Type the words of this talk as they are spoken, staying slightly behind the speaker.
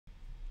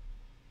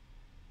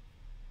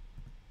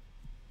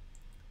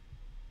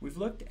We've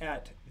looked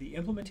at the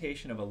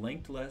implementation of a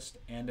linked list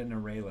and an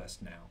array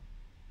list now.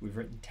 We've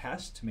written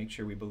tests to make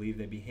sure we believe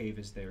they behave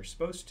as they're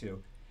supposed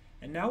to.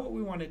 And now what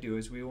we want to do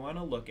is we want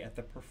to look at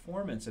the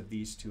performance of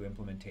these two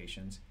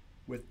implementations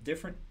with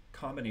different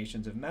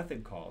combinations of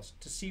method calls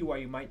to see why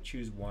you might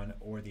choose one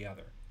or the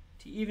other,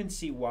 to even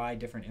see why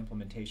different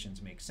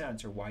implementations make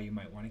sense or why you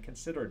might want to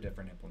consider a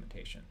different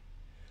implementation.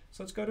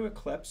 So let's go to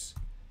Eclipse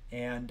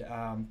and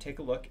take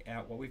a look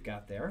at what we've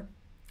got there.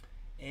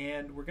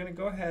 And we're going to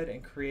go ahead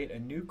and create a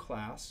new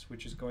class,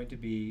 which is going to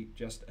be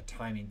just a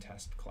timing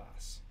test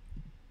class.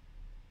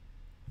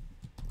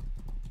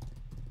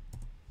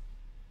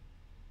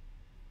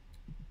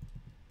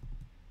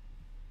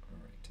 All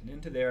right, and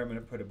into there I'm going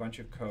to put a bunch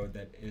of code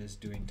that is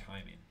doing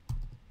timing.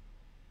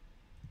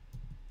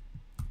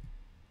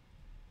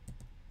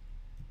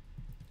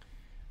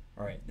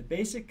 All right, the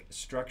basic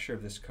structure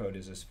of this code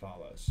is as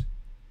follows.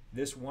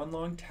 This one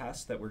long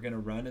test that we're going to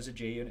run as a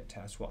JUnit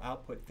test will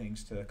output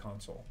things to the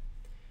console.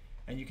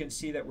 And you can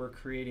see that we're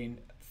creating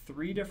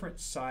 3 different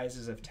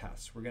sizes of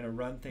tests. We're going to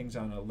run things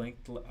on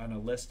a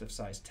list of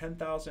size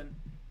 10,000,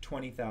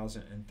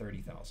 20,000, and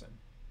 30,000.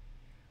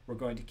 We're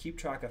going to keep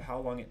track of how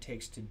long it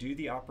takes to do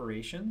the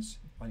operations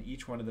on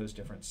each one of those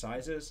different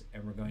sizes,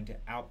 and we're going to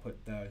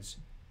output those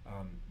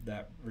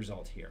that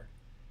result here.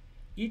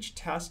 Each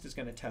test is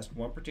going to test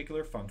one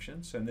particular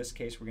function. So in this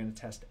case, we're going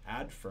to test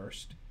add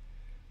first.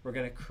 We're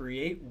going to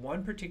create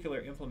one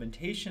particular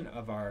implementation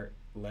of our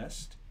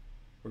list.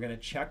 We're going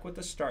to check what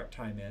the start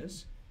time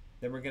is.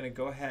 Then we're going to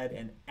go ahead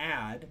and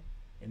add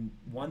in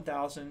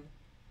 10,000,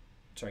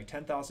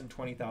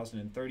 20,000,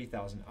 and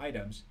 30,000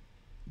 items,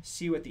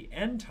 see what the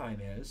end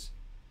time is,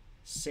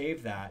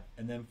 save that,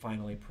 and then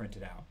finally print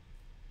it out.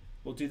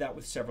 We'll do that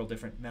with several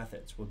different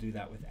methods. We'll do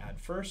that with add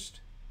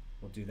first.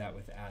 We'll do that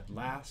with add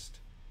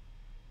last.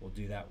 We'll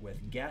do that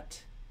with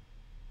get.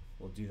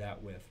 We'll do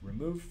that with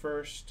remove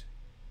first.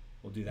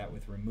 We'll do that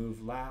with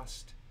remove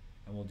last.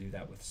 And we'll do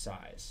that with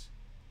size.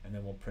 And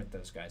then we'll print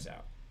those guys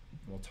out.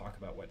 And we'll talk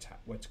about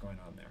what's going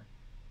on there.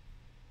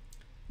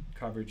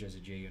 Coverage as a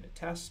JUnit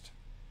test.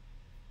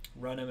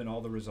 Run them, and all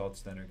the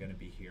results then are going to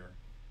be here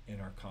in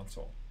our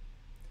console.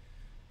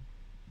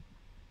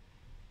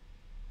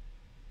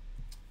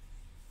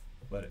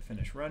 Let it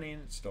finish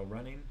running. It's still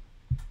running.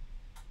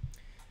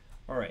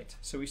 All right,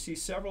 so we see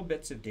several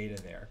bits of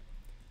data there.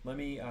 Let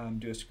me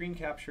do a screen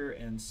capture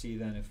and see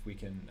then if we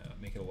can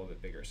make it a little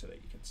bit bigger so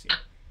that you can see it.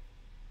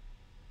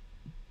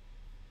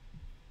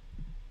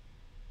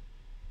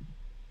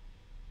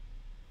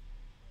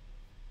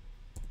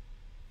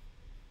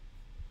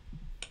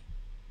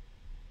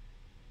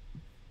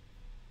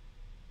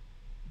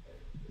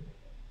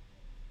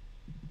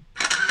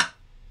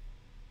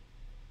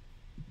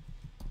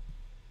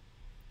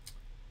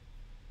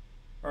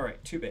 All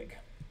right, too big.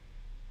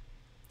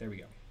 There we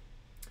go.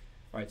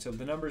 All right, so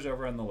the number's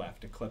over on the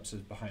left. Eclipse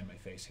is behind my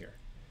face here.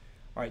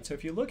 All right, so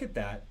if you look at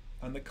that,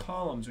 on the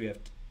columns we have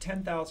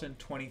 10,000,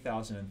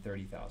 20,000, and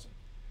 30,000.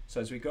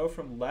 So as we go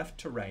from left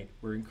to right,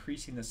 we're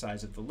increasing the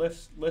size of the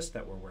list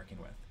that we're working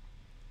with.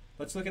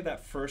 Let's look at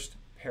that first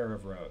pair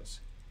of rows.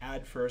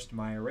 Add first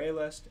my array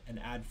list and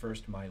add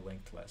first my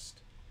linked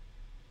list.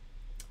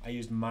 I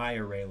used my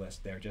array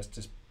list there just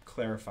to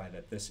clarify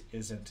that this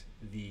isn't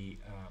the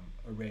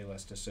array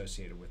list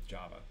associated with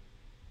Java.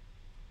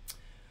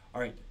 All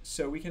right,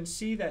 so we can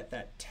see that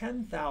that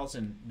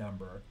 10,000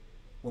 number,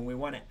 when we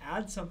want to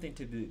add something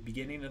to the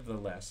beginning of the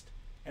list,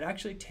 it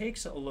actually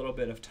takes a little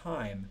bit of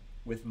time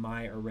with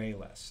my array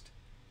list.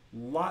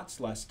 Lots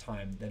less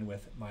time than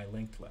with my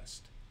linked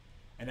list.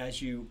 And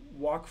as you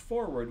walk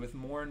forward with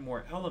more and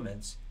more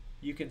elements,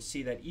 you can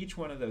see that each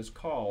one of those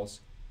calls,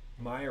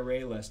 my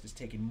array list is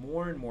taking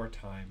more and more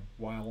time,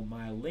 while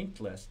my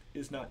linked list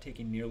is not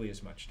taking nearly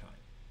as much time.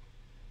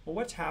 Well,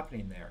 what's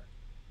happening there?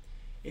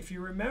 If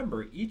you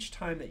remember, each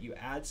time that you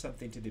add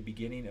something to the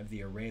beginning of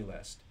the array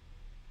list,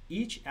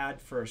 each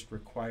add first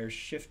requires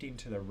shifting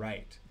to the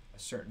right a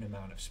certain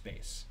amount of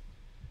space.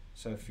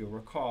 So if you'll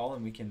recall,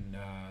 and we can,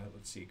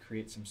 let's see,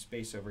 create some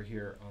space over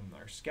here on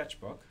our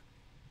sketchbook.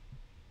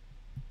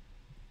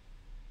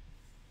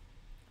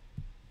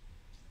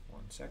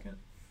 One second.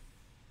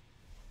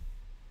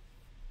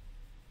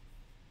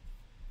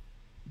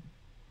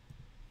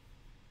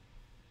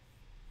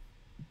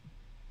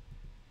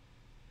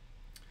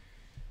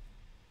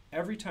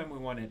 Every time we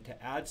wanted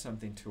to add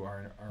something to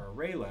our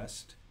array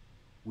list,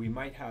 we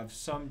might have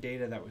some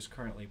data that was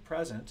currently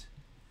present.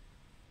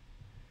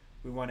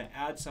 We want to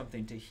add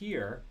something to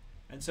here,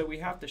 and so we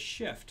have to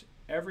shift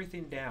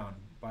everything down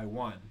by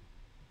 1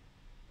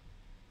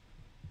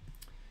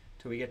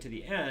 till we get to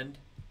the end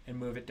and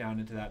move it down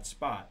into that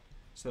spot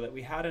so that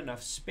we had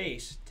enough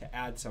space to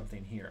add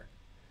something here.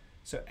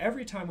 So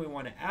every time we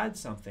want to add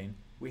something,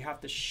 we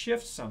have to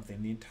shift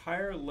something the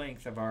entire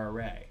length of our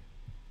array.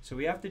 So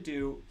we have to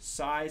do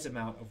size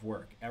amount of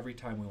work every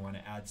time we want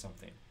to add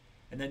something.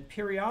 And then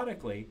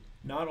periodically,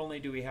 not only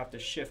do we have to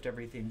shift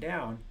everything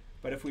down,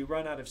 but if we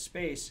run out of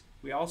space,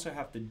 we also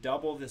have to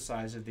double the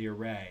size of the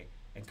array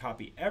and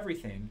copy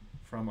everything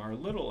from our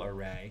little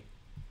array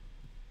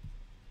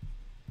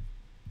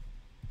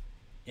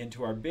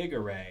into our big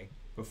array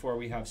before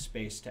we have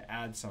space to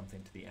add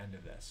something to the end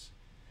of this.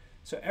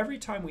 So every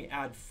time we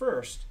add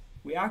first,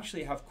 we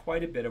actually have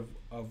quite a bit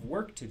of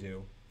work to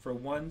do for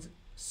one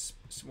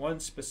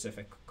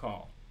specific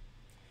call.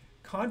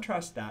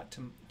 Contrast that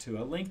to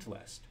a linked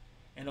list.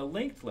 In a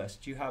linked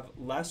list, you have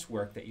less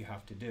work that you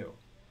have to do.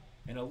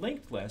 In a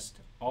linked list,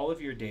 all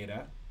of your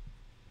data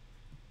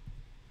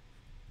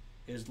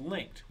is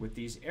linked with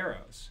these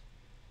arrows.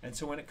 And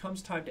so when it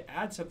comes time to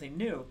add something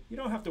new, you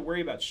don't have to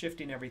worry about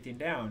shifting everything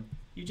down.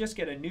 You just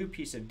get a new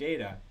piece of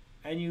data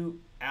and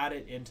you add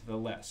it into the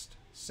list,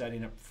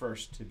 setting up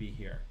first to be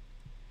here.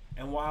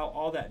 And while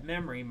all that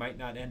memory might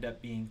not end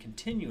up being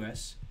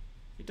continuous,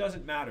 it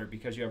doesn't matter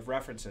because you have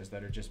references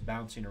that are just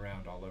bouncing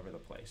around all over the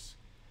place.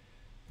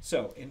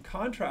 So in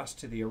contrast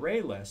to the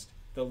array list,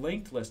 the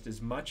linked list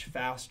is much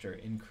faster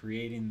in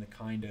creating the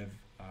kind of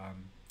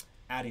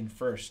adding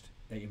first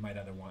that you might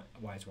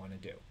otherwise want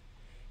to do.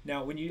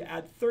 Now, when you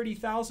add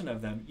 30,000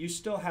 of them, you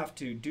still have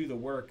to do the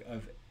work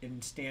of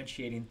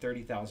instantiating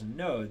 30,000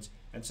 nodes,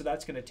 and so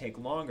that's going to take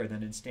longer than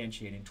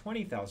instantiating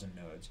 20,000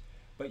 nodes.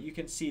 But you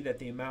can see that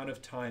the amount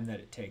of time that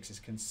it takes is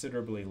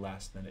considerably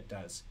less than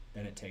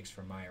it takes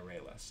for my array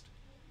list.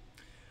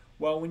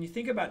 Well, when you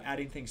think about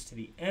adding things to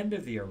the end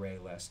of the array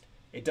list,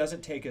 it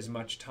doesn't take as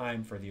much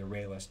time for the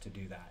array list to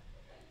do that.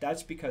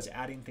 That's because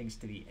adding things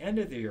to the end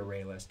of the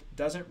array list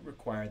doesn't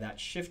require that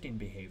shifting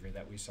behavior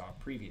that we saw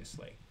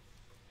previously.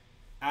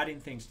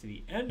 Adding things to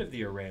the end of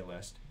the array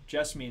list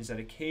just means that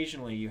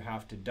occasionally you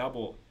have to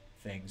double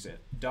things,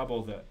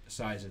 double the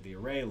size of the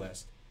array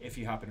list if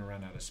you happen to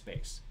run out of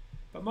space.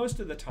 But most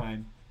of the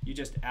time, you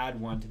just add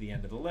one to the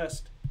end of the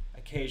list,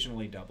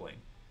 occasionally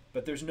doubling.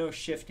 But there's no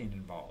shifting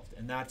involved,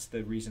 and that's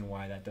the reason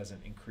why that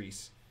doesn't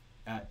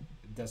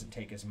doesn't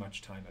take as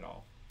much time at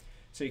all.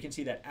 So you can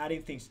see that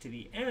adding things to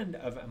the end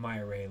of my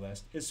array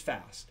list is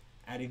fast.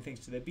 Adding things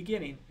to the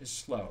beginning is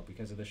slow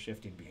because of the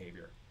shifting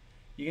behavior.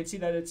 You can see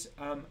that it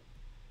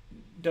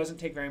doesn't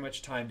take very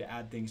much time to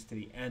add things to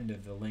the end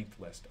of the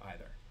linked list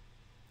either.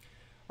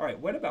 All right,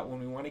 what about when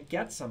we want to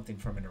get something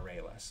from an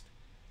array list?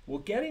 Well,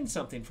 getting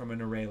something from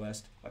an array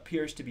list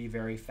appears to be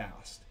very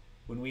fast.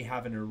 When we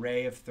have an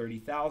array of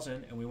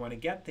 30,000 and we want to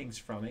get things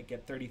from it,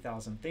 get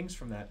 30,000 things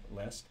from that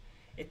list,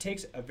 it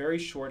takes a very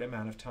short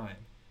amount of time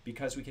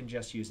because we can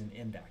just use an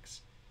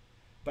index.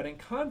 But in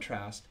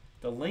contrast,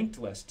 the linked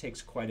list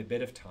takes quite a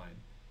bit of time.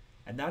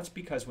 And that's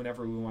because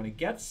whenever we want to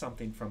get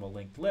something from a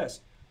linked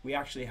list, we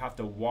actually have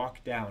to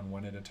walk down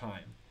one at a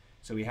time.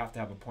 So we have to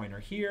have a pointer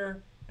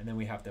here, and then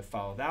we have to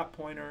follow that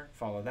pointer,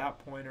 follow that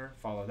pointer,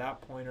 follow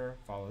that pointer,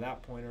 follow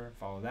that pointer,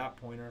 follow that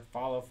pointer,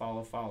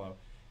 follow,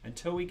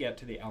 until we get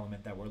to the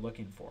element that we're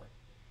looking for.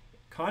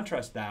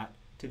 Contrast that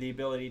to the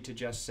ability to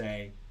just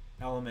say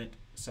element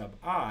sub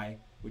I,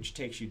 which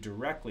takes you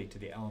directly to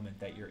the element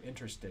that you're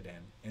interested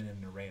in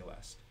an array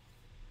list.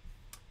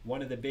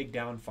 One of the big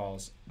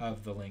downfalls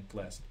of the linked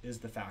list is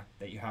the fact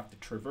that you have to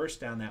traverse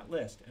down that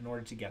list in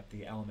order to get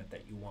the element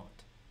that you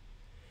want.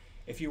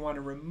 If you want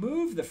to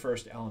remove the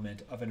first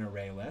element of an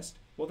array list,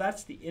 well,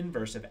 that's the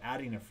inverse of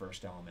adding a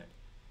first element.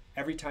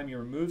 Every time you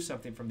remove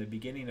something from the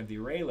beginning of the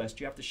array list,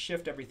 you have to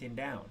shift everything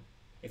down.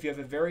 If you have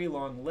a very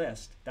long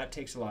list, that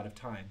takes a lot of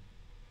time.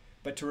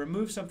 But to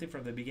remove something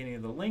from the beginning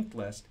of the linked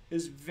list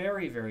is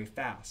very, very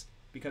fast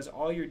because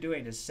all you're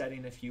doing is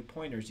setting a few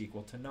pointers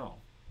equal to null.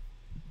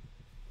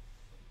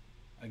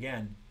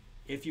 Again,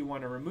 if you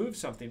want to remove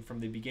something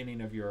from the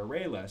beginning of your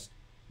array list,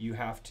 you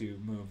have to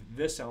move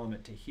this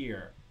element to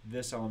here,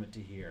 this element to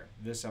here,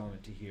 this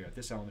element to here,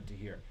 this element to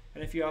here.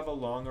 And if you have a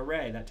long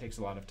array, that takes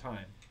a lot of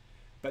time.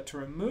 But to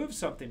remove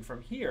something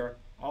from here,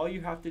 all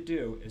you have to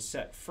do is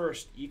set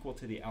first equal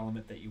to the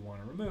element that you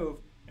want to remove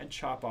and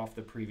chop off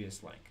the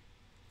previous link.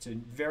 It's a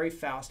very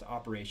fast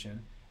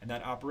operation, and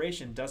that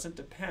operation doesn't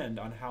depend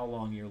on how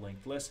long your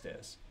linked list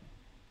is.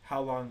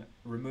 How long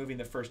removing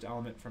the first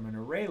element from an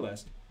array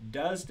list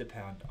does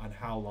depend on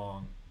how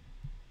long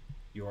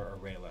your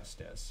array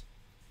list is.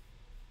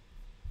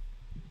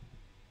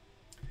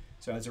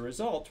 So as a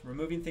result,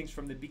 removing things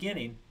from the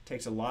beginning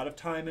takes a lot of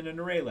time in an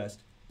array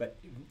list, but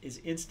is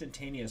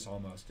instantaneous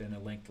almost in a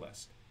linked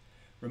list.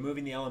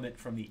 Removing the element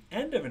from the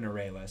end of an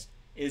array list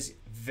is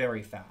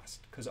very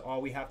fast because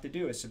all we have to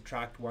do is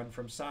subtract one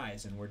from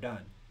size and we're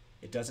done.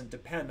 It doesn't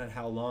depend on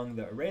how long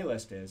the array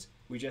list is,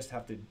 we just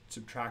have to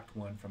subtract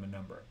one from a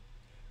number.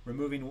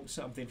 Removing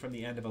something from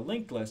the end of a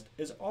linked list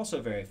is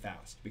also very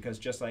fast because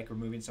just like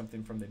removing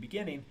something from the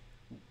beginning,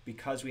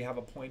 because we have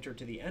a pointer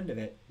to the end of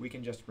it, we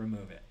can just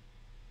remove it.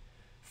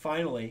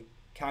 Finally,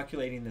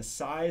 calculating the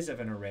size of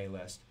an array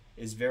list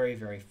is very,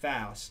 very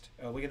fast.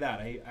 Oh, look at that.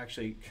 I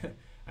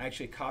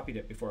actually copied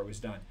it before it was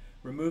done.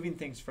 Removing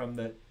things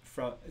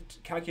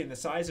calculating the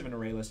size of an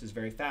array list is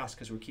very fast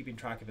because we're keeping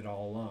track of it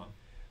all along.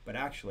 But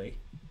actually,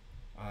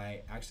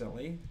 I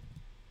accidentally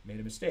made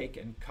a mistake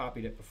and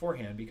copied it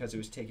beforehand because it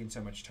was taking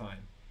so much time.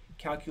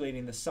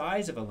 Calculating the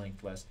size of a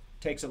linked list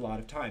takes a lot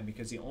of time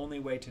because the only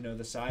way to know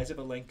the size of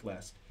a linked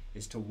list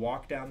is to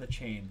walk down the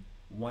chain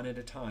one at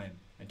a time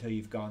until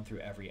you've gone through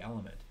every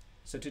element.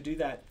 So to do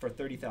that for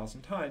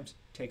 30,000 times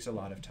takes a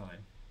lot of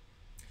time.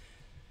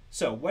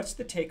 So what's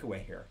the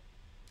takeaway here?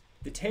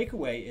 The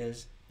takeaway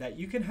is that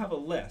you can have a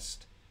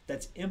list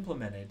that's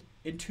implemented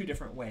in two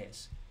different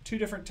ways, two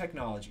different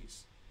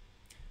technologies.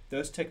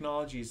 Those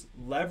technologies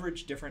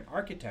leverage different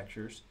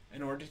architectures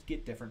in order to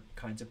get different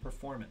kinds of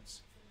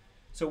performance.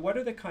 So what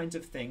are the kinds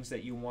of things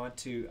that you want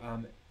to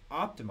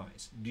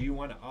optimize? Do you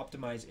want to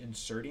optimize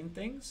inserting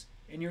things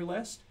in your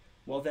list?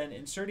 Well, then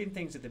inserting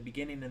things at the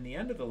beginning and the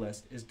end of the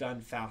list is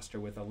done faster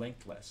with a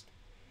linked list.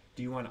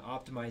 Do you want to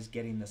optimize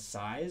getting the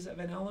size of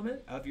an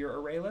element of your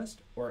array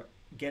list, or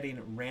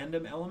getting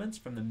random elements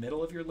from the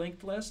middle of your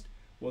linked list?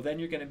 Well, then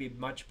you're going to be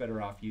much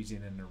better off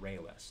using an array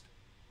list.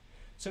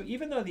 So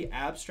even though the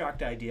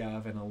abstract idea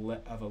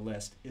of a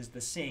list is the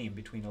same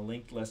between a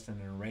linked list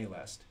and an array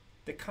list,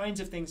 the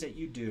kinds of things that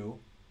you do,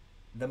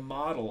 the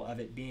model of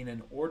it being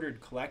an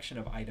ordered collection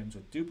of items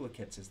with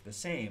duplicates is the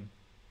same,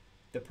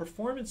 the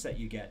performance that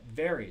you get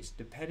varies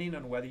depending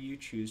on whether you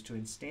choose to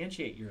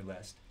instantiate your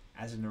list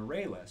as an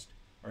array list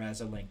or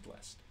as a linked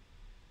list.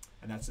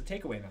 And that's the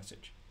takeaway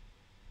message.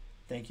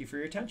 Thank you for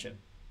your attention.